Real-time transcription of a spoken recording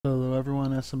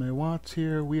SMA Watts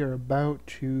here. We are about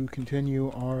to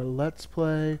continue our Let's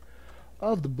Play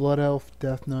of the Blood Elf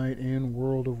Death Knight in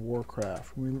World of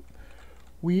Warcraft.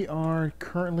 We are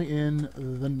currently in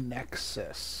the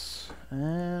Nexus.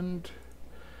 And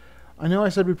I know I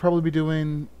said we'd probably be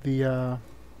doing the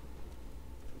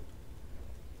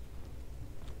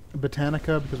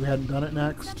Botanica because we hadn't done it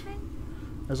next.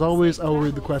 As always, I'll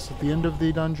read the quest at the end of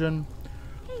the dungeon.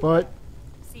 But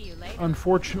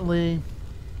unfortunately,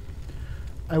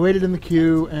 I waited in the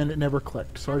queue and it never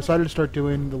clicked, so I decided to start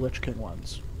doing the Lich King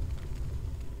ones.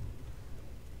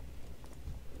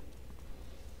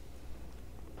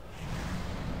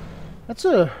 That's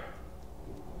a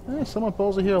somewhat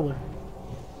ballsy healer.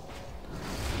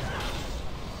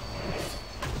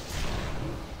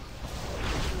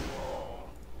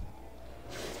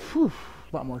 Whew,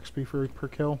 a lot more XP per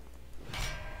kill.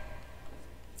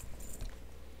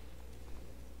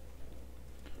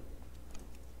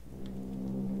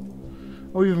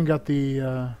 Oh, we even got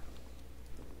the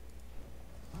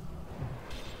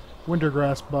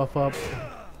Wintergrass buff up.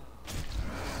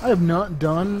 I have not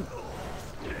done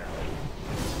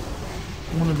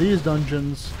one of these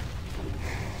dungeons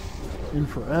in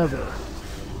forever.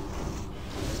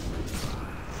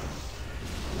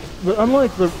 But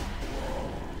unlike the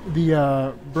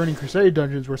Burning Crusade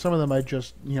dungeons, where some of them I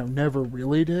just, never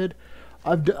really did,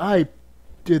 I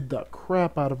did the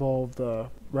crap out of all of the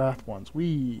Wrath ones.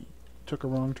 We took a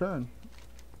wrong turn.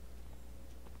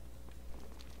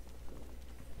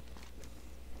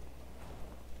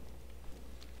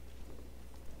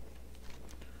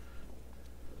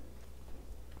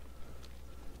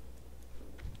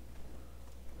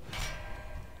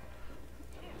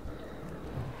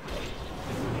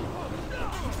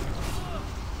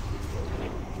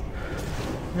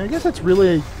 I guess it's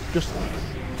really just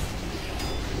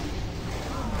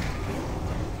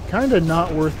kind of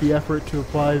not worth the effort to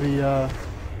apply the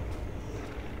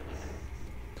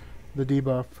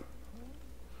debuff.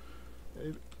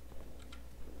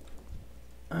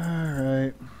 All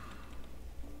right.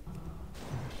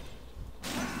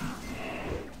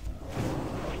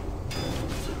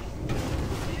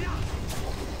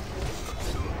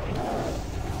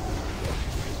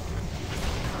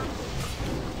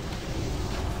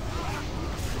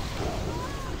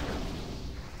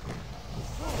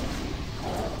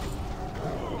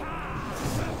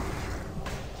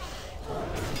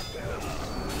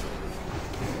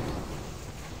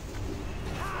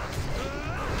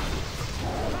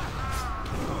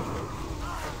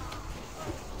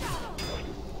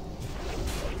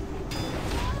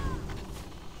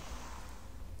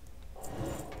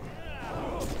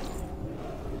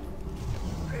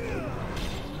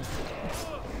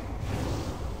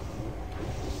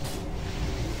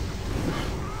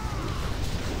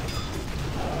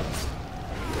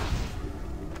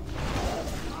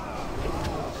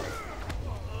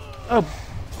 Oh,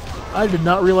 I did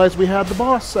not realize we had the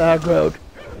boss aggroed.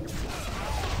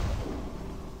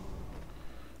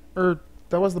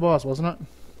 That was the boss, wasn't it?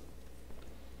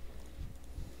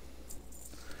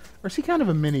 Or is he kind of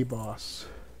a mini boss?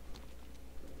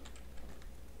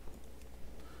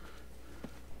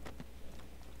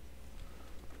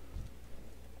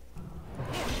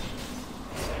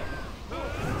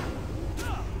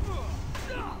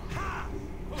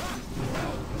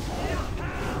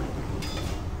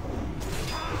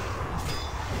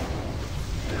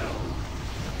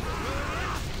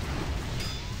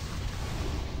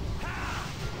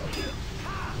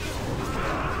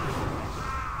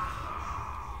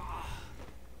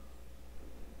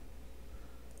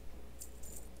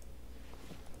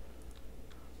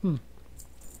 I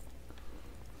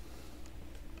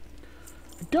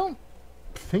don't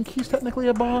think he's technically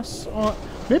a boss on...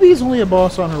 Maybe he's only a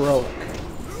boss on Heroic.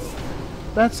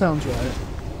 That sounds right.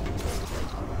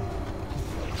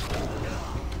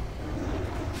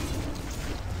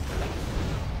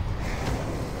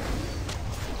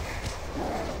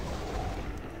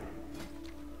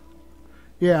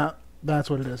 Yeah, that's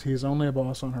what it is. He's only a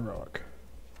boss on Heroic.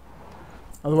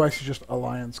 Otherwise, he's just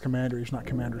Alliance Commander. He's not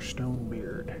Commander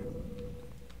Stonebeard.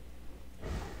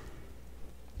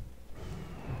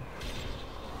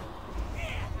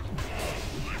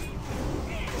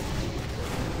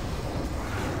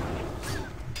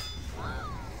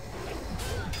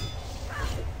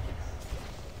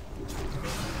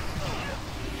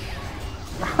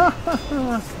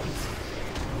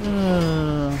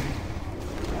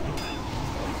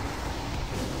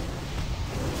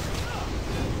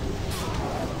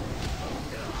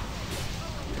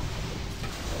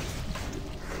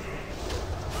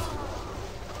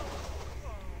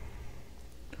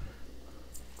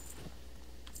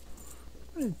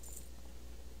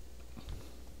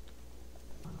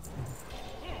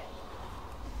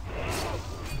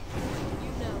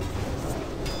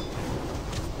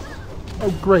 Oh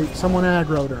great, someone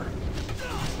aggroed her.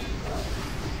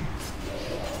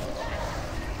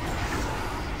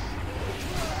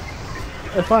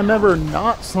 If I'm ever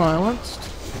not silenced...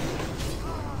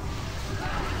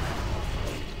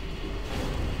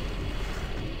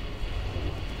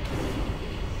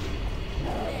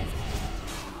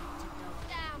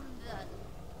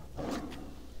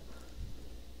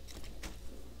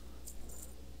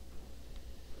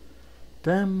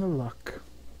 Damn the luck.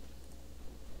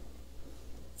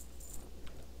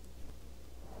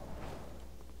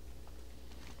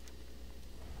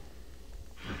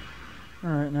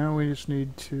 Alright, now we just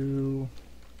need to...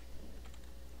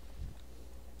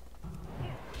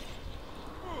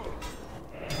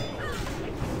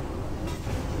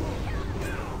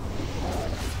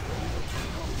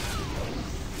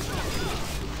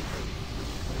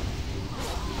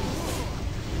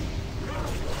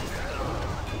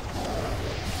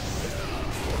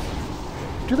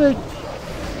 Do they...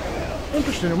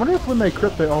 Interesting. I wonder if when they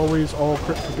crit, they always all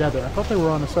crit together. I thought they were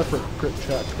on a separate crit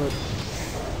check, but...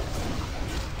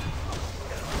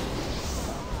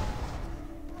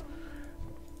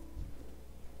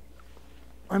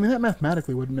 I mean, that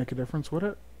mathematically wouldn't make a difference, would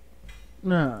it?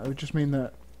 No, it would just mean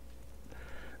that... It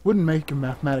wouldn't make a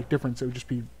mathematic difference, it would just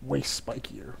be way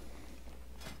spikier.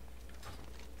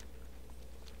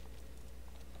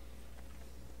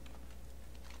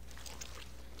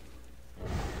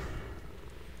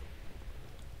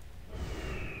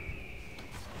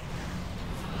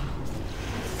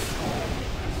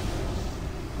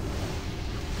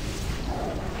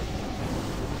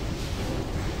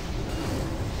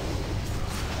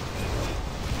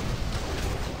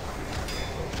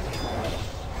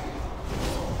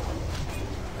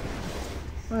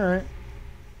 Alright.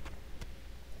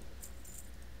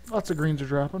 Lots of greens are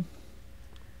dropping.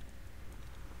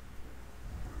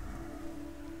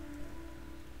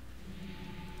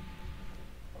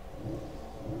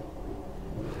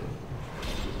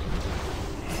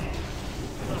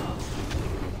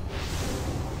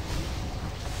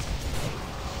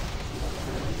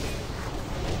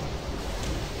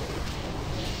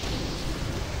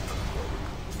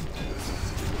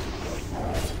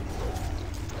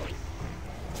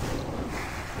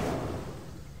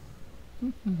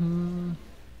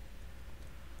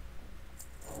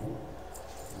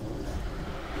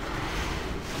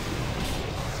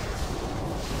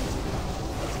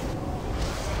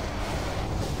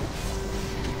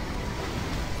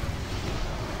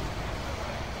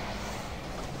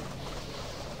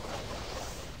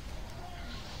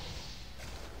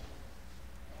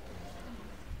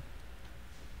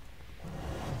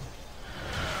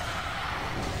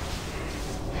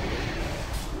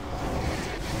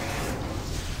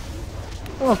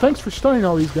 Oh, thanks for stunning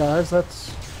all these guys.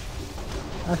 That's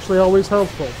actually always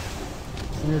helpful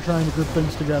when you're trying to group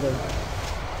things together.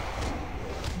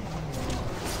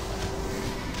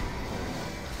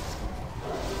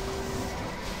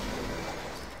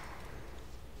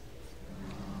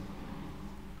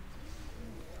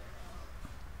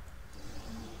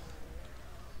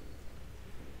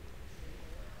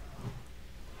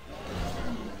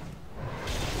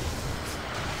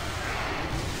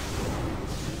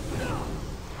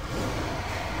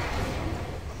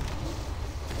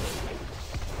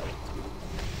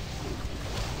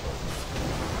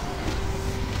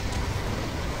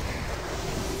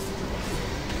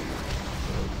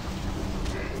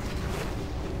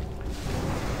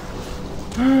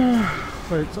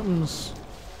 Wait, something's...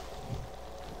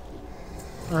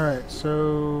 Alright,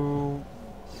 so...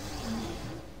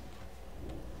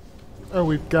 Oh,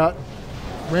 we've got...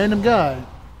 Random guy.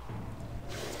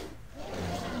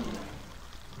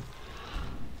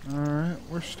 Alright,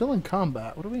 we're still in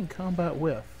combat. What are we in combat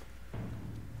with?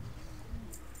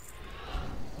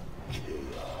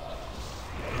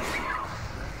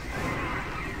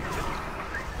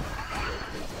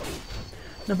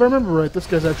 Now, if I remember right, this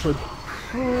guy's actually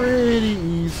pretty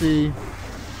easy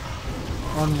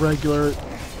on regular.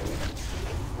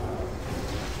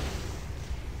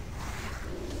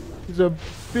 He's a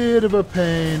bit of a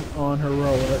pain on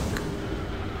heroic.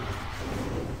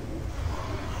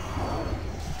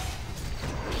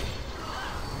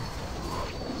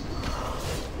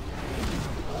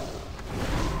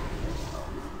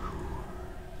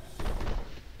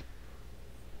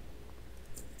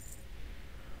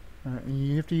 Alright, and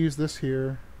you have to use this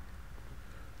here.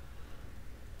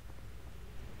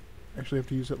 Actually, have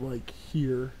to use it like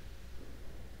here.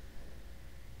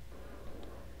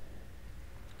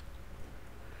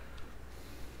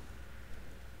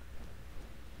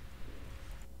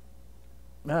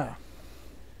 Ah.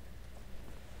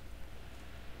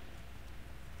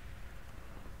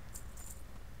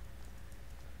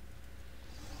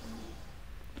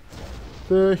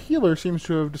 The healer seems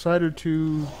to have decided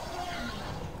to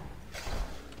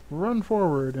run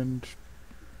forward and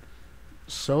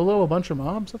solo a bunch of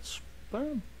mobs. That's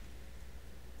bad.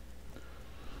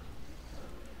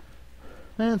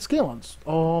 And Scalon's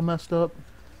all messed up.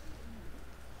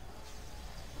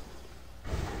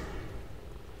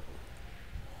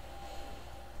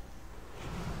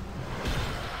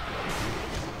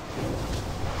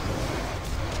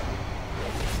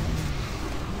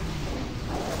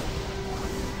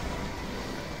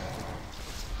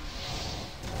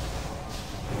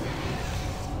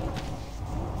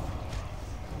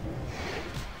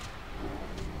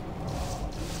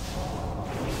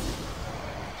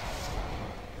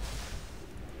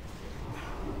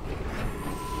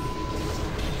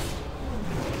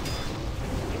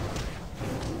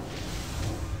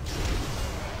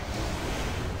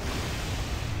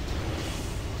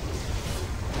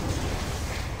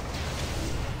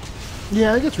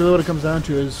 Yeah, I think it's really what it comes down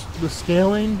to is the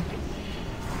scaling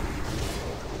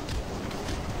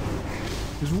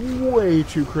is way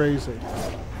too crazy.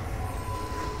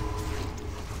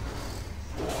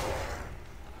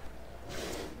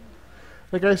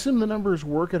 Like, I assume the numbers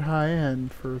work at high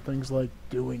end for things like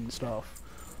doing stuff,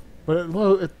 but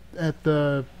at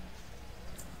the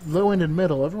low end and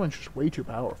middle, everyone's just way too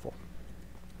powerful.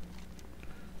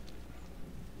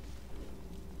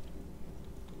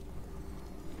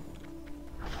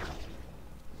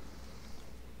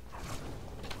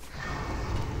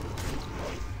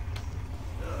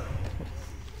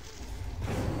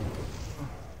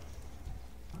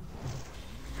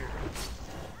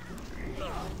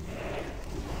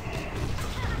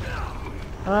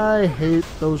 I hate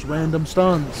those random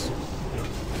stuns.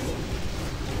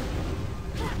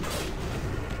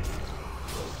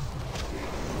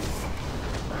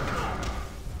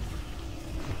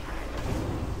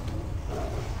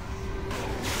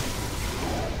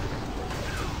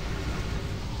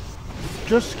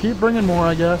 Just keep bringing more,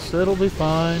 I guess. It'll be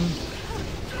fine.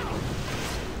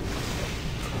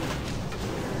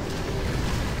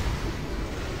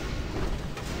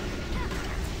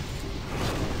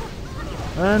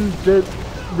 And it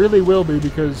really will be,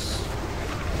 because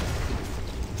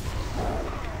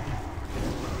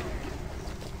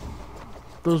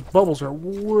those bubbles are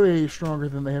way stronger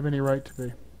than they have any right to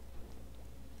be.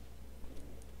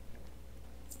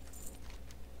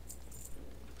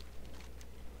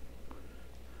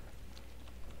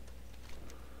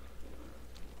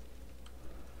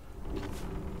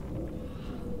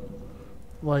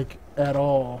 Like, at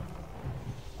all.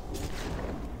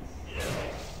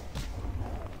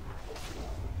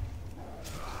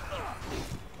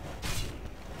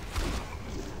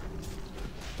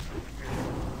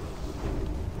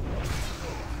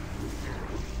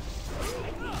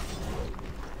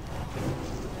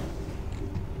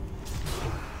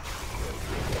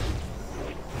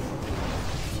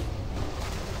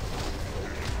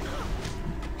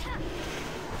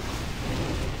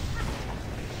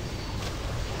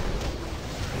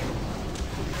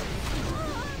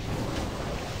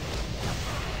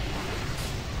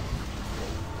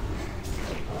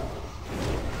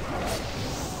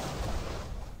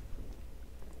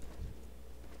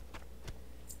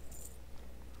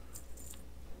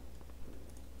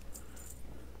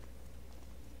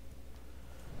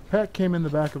 Pat came in the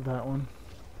back of that one.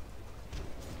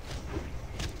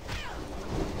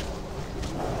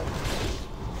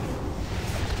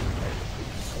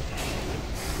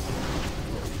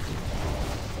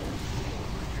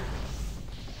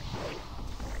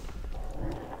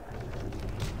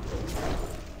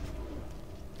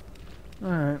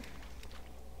 Alright.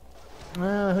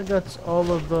 I think that's all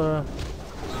of the...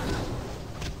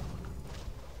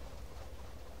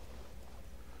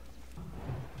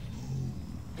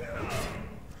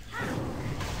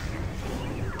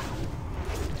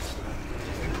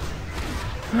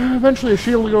 Eventually a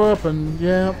shield will go up and,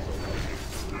 yeah.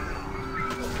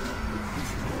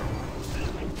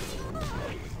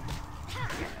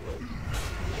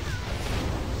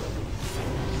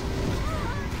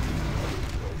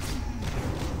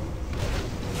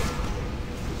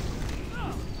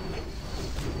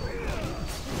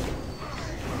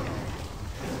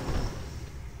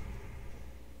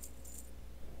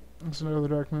 That's another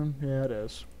Dark Moon? Yeah, it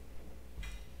is.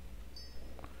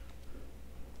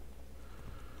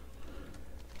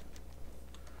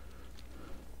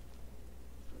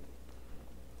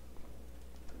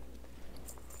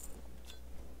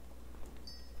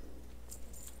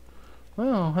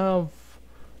 Well, I'll have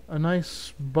a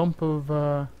nice bump of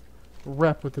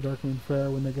rep with the Dark Moon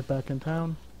Fair when they get back in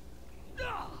town.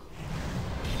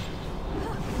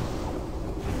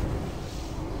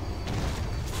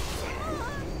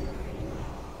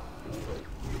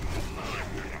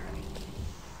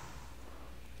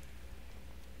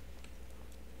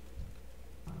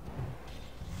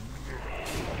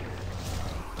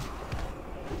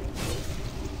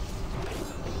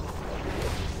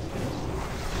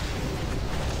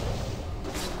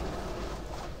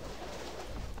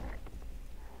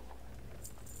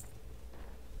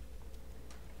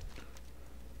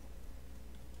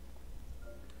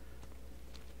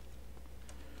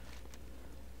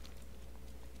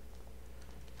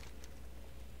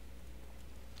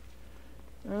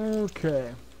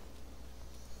 Okay.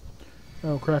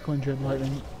 Oh, crackling jet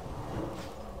lightning.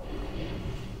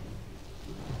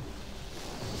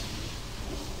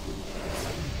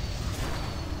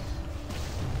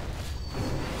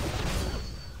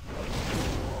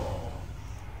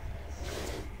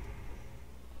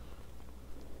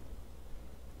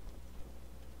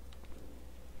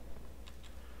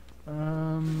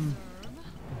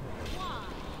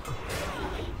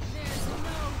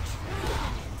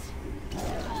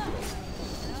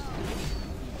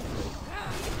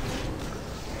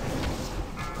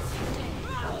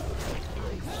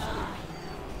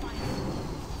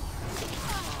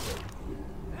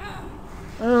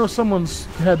 Oh, someone's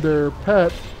had their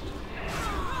pet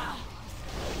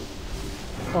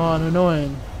on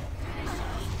annoying.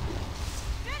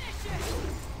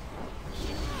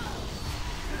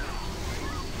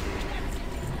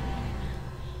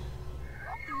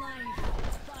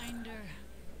 Finder,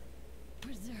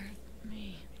 preserve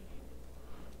me.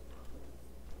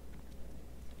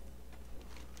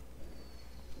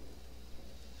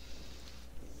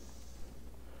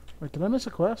 Wait, did I miss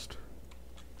a quest?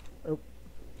 Oh.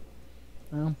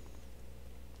 No.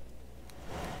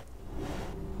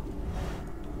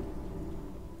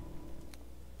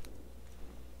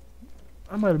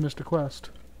 I might have missed a quest.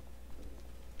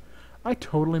 I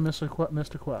totally missed a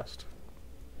quest.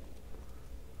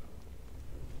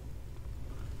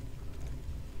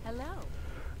 Hello.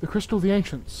 The Crystal of the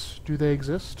Ancients. Do they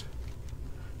exist?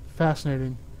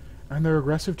 Fascinating. And they're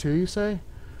aggressive too, you say?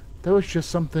 That was just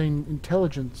something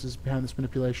intelligence is behind this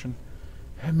manipulation.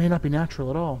 It may not be natural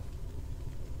at all.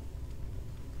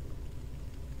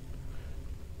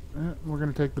 We're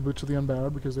going to take the Boots of the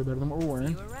Unbowed because they're better than what we're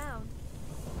wearing. See you around.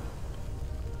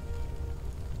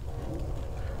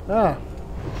 Ah.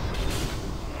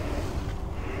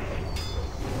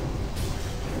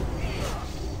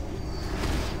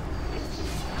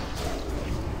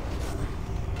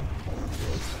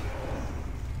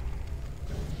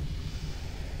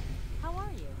 How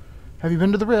are you? Have you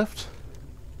been to the Rift?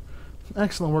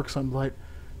 Excellent work, Sunblight.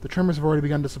 The tremors have already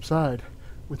begun to subside.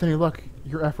 With any luck,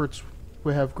 your efforts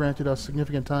will have granted us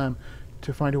significant time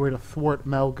to find a way to thwart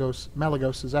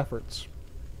Malagos's efforts.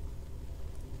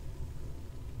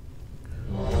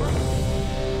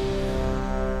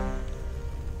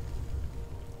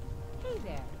 Hey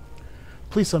there.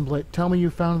 Please, Sunblight, tell me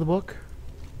you found the book?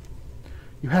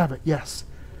 You have it, yes.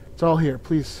 It's all here.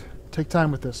 Please, take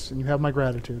time with this, and you have my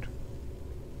gratitude.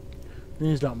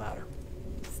 These don't matter.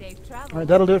 Safe travel. Alright,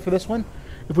 that'll do it for this one.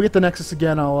 If we get the Nexus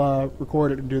again, I'll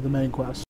record it and do the main quest.